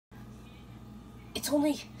It's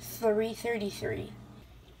only 3:33,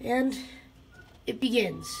 and it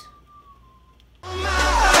begins.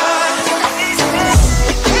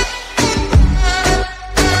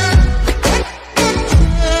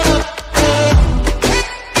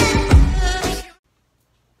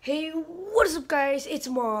 Hey, what is up guys? It's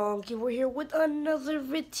Monk, and we're here with another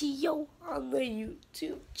video on the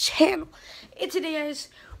YouTube channel. And today guys,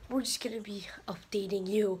 we're just gonna be updating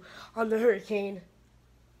you on the hurricane.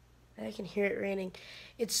 I can hear it raining.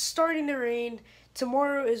 It's starting to rain.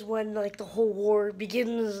 Tomorrow is when like the whole war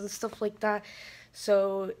begins and stuff like that.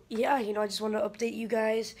 So yeah, I just want to update you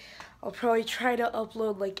guys. I'll probably try to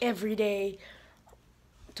upload like every day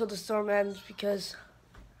until the storm ends because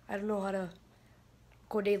I don't know how to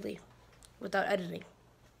go daily without editing.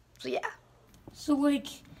 So yeah. So like,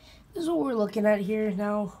 this is what we're looking at here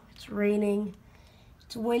now. It's raining.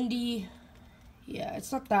 It's windy. Yeah,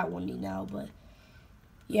 it's not that windy now, but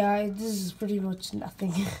yeah, this is pretty much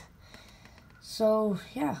nothing. So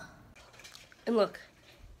yeah. And look,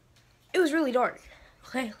 it was really dark.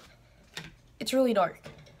 Okay? It's really dark.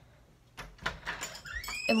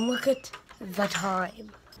 And look at the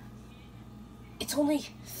time. It's only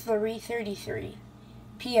 3:33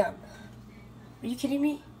 p.m. Are you kidding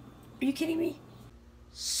me? Are you kidding me?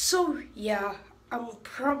 So yeah, I'm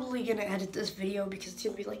probably gonna edit this video because it's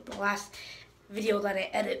gonna be like the last video that I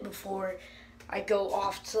edit before I go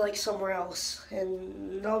off to like somewhere else.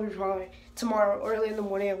 And that'll be probably tomorrow early in the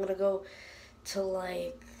morning. I'm gonna go to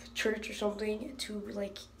like church or something to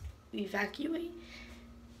like evacuate.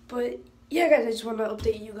 But yeah guys, I just want to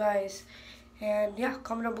update you guys. And yeah,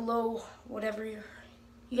 comment down below whatever you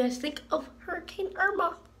guys think of Hurricane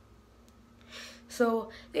Irma.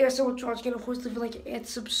 So thank you guys so much for watching. Of course, leave a like and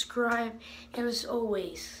subscribe. And as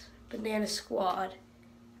always, Banana Squad.